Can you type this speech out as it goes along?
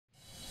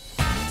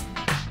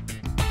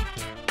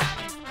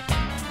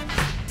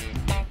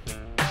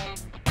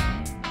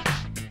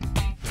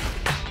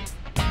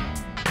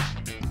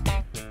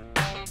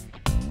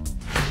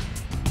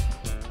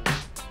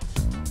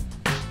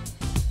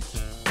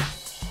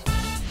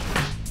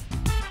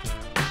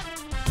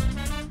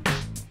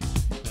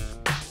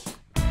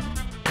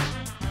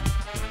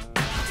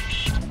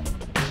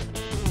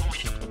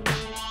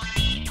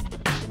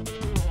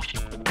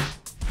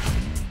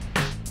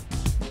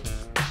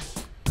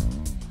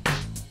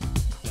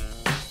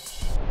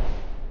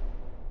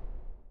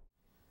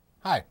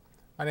Hi,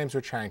 my name is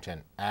Richard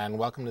Harrington, and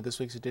welcome to this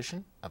week's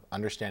edition of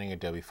Understanding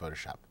Adobe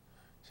Photoshop.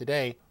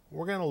 Today,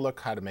 we're going to look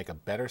how to make a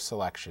better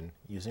selection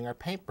using our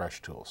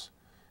paintbrush tools.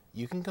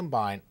 You can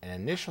combine an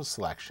initial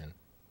selection,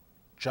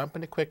 jump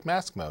into quick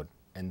mask mode,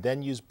 and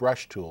then use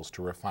brush tools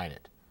to refine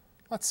it.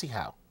 Let's see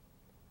how.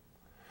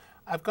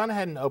 I've gone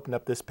ahead and opened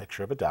up this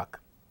picture of a duck.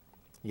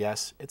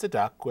 Yes, it's a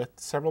duck with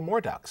several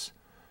more ducks.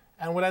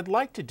 And what I'd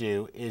like to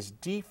do is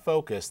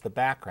defocus the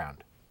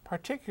background,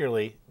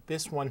 particularly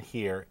this one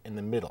here in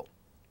the middle.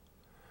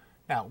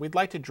 Now, we'd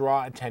like to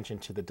draw attention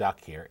to the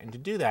duck here, and to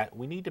do that,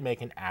 we need to make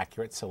an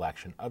accurate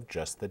selection of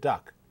just the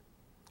duck.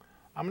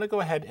 I'm going to go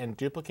ahead and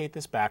duplicate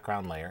this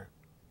background layer,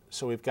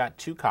 so we've got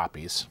two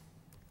copies.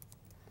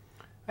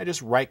 I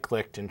just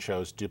right-clicked and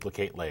chose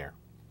Duplicate Layer.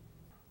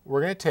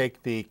 We're going to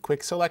take the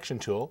Quick Selection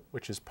tool,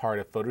 which is part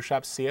of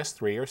Photoshop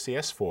CS3 or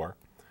CS4,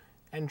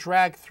 and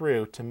drag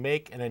through to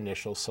make an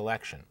initial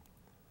selection.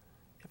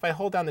 If I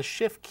hold down the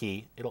Shift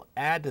key, it'll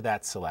add to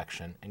that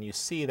selection, and you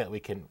see that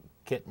we can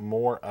get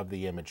more of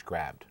the image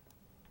grabbed.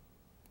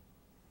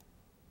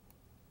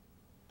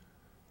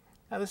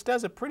 Now this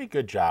does a pretty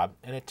good job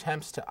and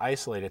attempts to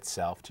isolate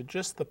itself to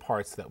just the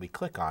parts that we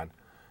click on,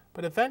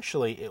 but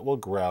eventually it will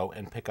grow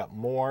and pick up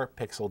more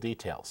pixel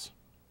details.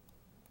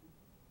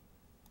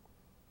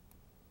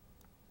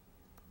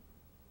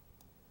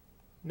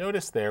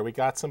 Notice there we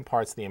got some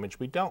parts of the image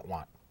we don't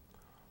want.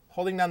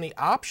 Holding down the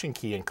Option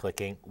key and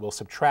clicking will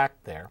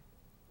subtract there,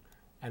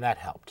 and that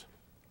helped.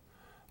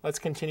 Let's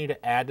continue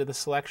to add to the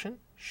selection,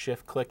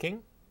 Shift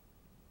clicking.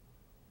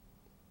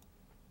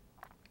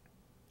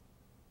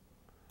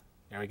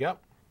 There we go.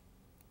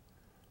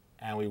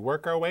 And we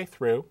work our way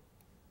through.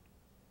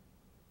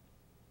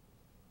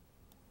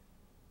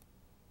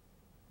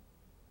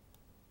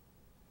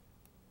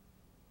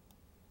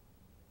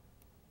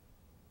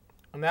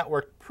 And that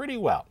worked pretty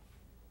well.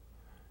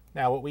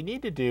 Now what we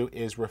need to do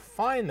is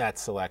refine that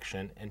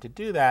selection, and to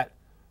do that,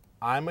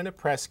 I'm going to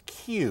press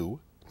Q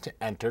to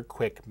enter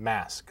Quick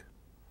Mask.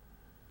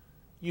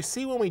 You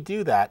see when we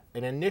do that,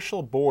 an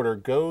initial border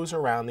goes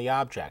around the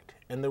object,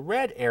 and the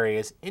red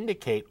areas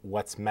indicate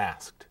what's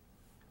masked.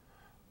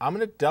 I'm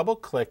going to double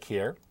click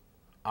here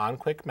on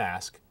Quick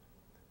Mask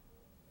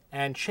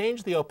and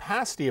change the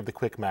opacity of the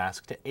Quick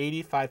Mask to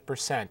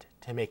 85%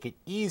 to make it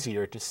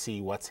easier to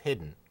see what's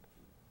hidden.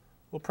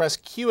 We'll press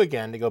Q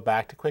again to go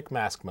back to Quick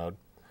Mask mode,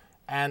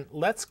 and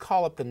let's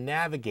call up the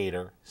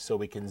navigator so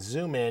we can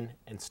zoom in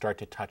and start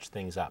to touch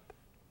things up.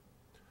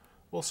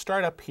 We'll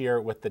start up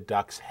here with the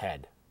duck's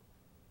head.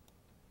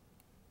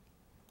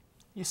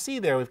 You see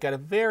there we've got a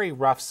very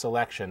rough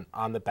selection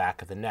on the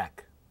back of the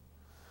neck.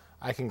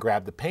 I can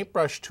grab the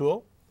paintbrush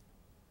tool,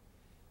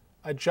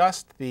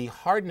 adjust the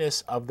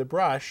hardness of the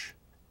brush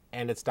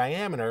and its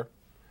diameter,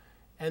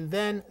 and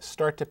then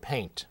start to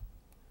paint.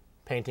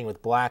 Painting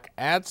with black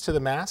adds to the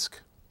mask.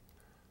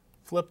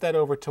 Flip that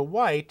over to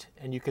white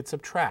and you could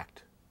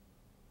subtract.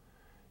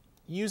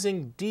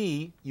 Using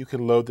D, you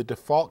can load the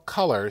default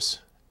colors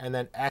and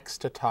then X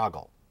to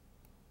toggle.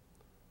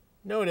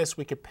 Notice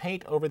we could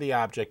paint over the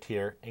object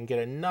here and get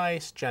a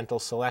nice gentle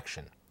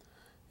selection.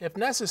 If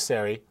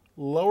necessary,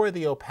 lower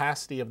the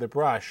opacity of the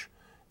brush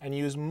and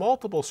use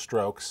multiple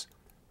strokes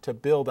to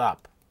build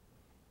up.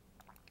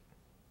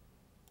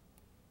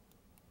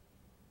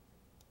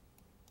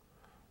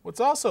 What's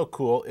also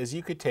cool is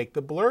you could take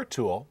the blur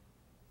tool,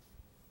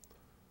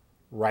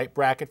 right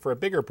bracket for a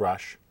bigger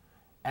brush,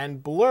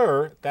 and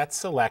blur that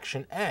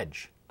selection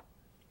edge.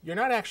 You're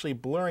not actually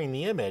blurring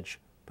the image,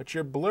 but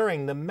you're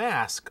blurring the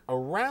mask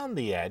around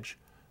the edge,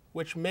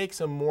 which makes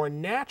a more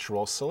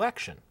natural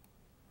selection.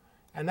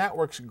 And that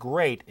works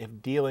great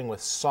if dealing with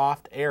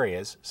soft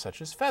areas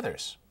such as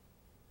feathers.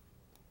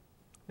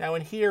 Now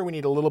in here we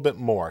need a little bit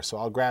more, so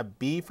I'll grab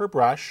B for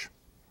brush,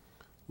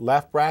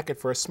 left bracket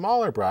for a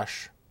smaller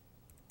brush,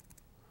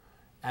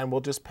 and we'll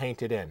just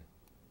paint it in.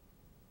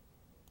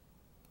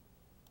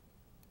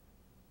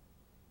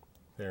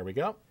 There we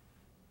go.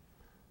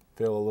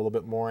 Fill a little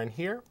bit more in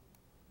here.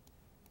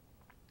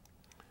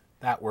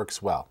 That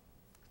works well.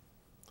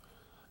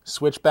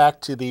 Switch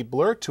back to the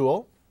blur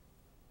tool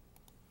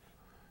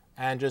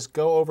and just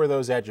go over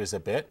those edges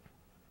a bit,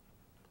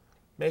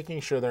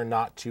 making sure they're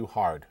not too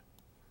hard.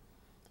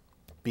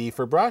 B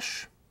for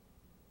brush,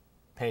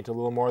 paint a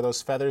little more of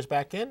those feathers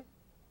back in,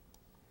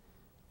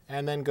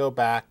 and then go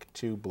back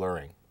to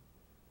blurring.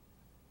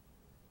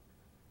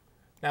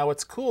 Now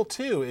what's cool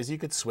too is you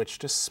could switch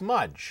to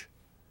smudge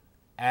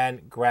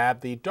and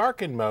grab the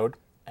darken mode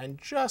and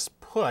just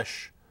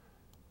push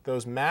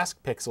those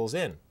mask pixels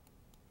in.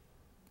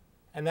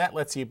 And that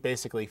lets you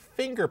basically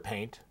finger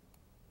paint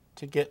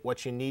to get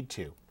what you need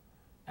to.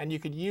 And you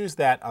could use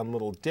that on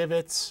little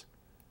divots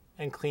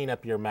and clean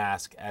up your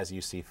mask as you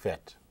see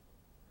fit.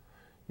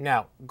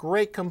 Now,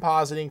 great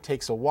compositing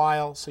takes a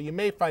while, so you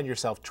may find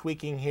yourself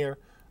tweaking here.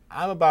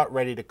 I'm about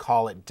ready to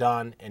call it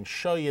done and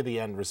show you the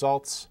end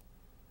results.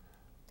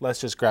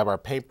 Let's just grab our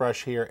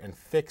paintbrush here and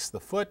fix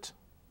the foot.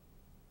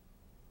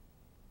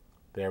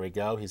 There we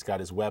go, he's got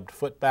his webbed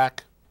foot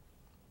back.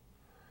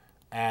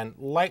 And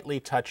lightly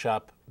touch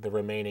up the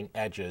remaining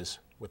edges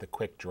with a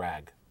quick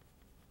drag.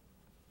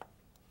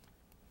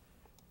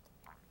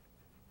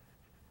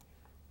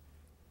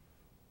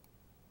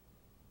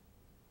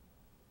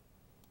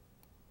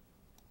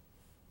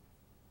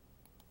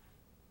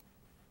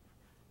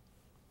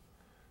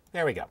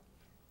 There we go.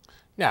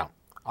 Now,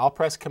 I'll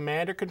press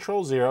Command or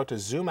Control 0 to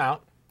zoom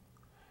out,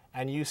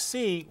 and you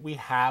see we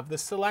have the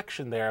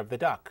selection there of the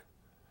duck.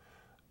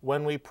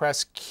 When we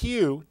press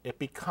Q, it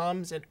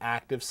becomes an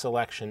active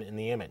selection in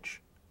the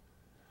image.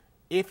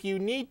 If you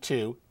need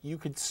to, you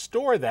could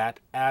store that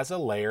as a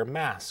layer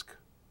mask.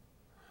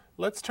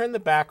 Let's turn the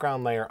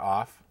background layer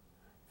off,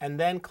 and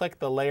then click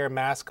the Layer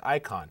Mask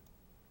icon.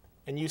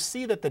 And you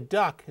see that the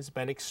duck has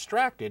been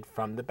extracted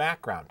from the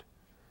background.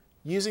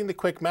 Using the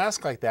quick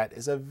mask like that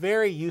is a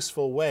very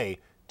useful way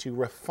to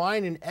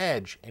refine an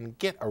edge and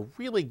get a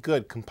really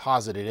good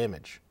composited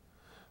image.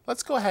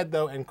 Let's go ahead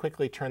though and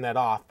quickly turn that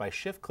off by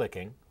shift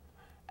clicking.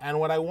 And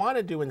what I want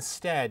to do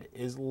instead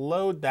is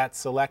load that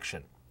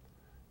selection.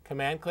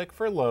 Command click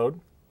for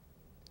load.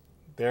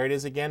 There it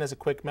is again as a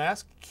quick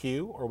mask,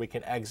 Q, or we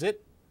can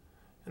exit.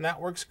 And that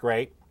works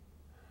great.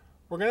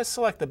 We're going to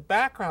select the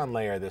background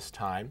layer this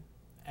time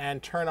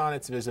and turn on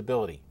its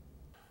visibility.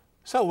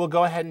 So we'll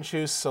go ahead and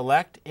choose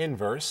Select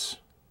Inverse.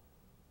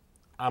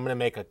 I'm going to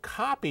make a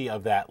copy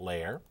of that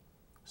layer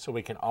so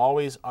we can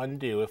always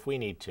undo if we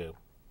need to.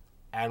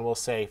 And we'll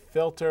say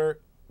Filter,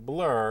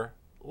 Blur,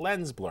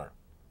 Lens Blur.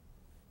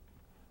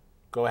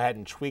 Go ahead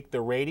and tweak the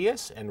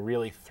radius and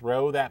really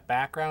throw that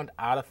background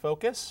out of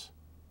focus.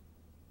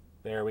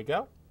 There we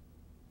go.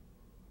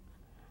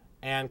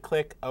 And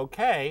click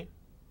OK.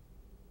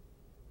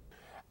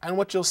 And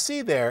what you'll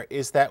see there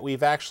is that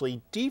we've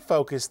actually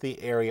defocused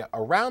the area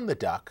around the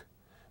duck,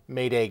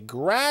 made a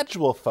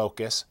gradual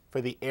focus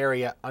for the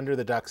area under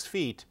the duck's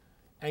feet,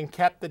 and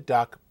kept the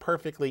duck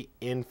perfectly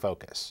in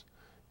focus.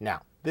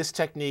 Now, this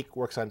technique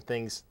works on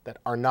things that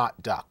are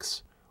not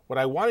ducks. What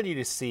I wanted you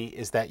to see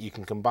is that you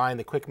can combine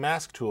the Quick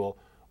Mask tool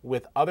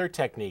with other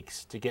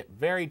techniques to get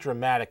very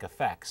dramatic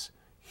effects.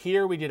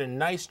 Here we did a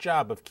nice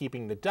job of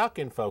keeping the duck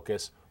in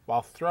focus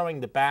while throwing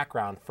the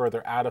background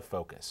further out of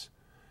focus.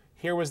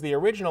 Here was the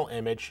original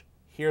image,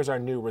 here's our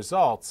new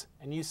results,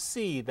 and you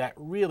see that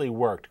really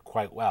worked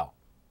quite well.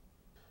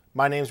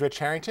 My name is Rich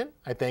Harrington.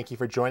 I thank you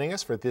for joining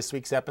us for this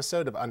week's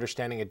episode of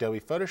Understanding Adobe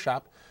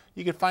Photoshop.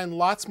 You can find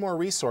lots more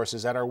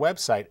resources at our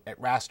website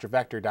at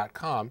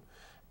rastervector.com.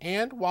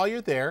 And while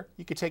you're there,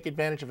 you can take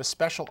advantage of a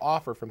special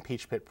offer from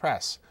Peach Pit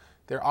Press.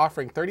 They're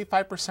offering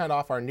 35%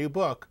 off our new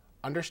book,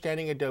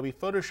 Understanding Adobe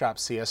Photoshop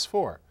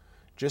CS4.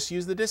 Just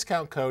use the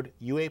discount code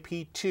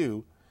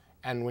UAP2,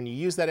 and when you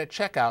use that at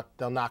checkout,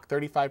 they'll knock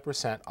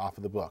 35% off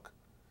of the book.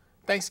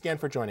 Thanks again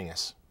for joining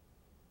us.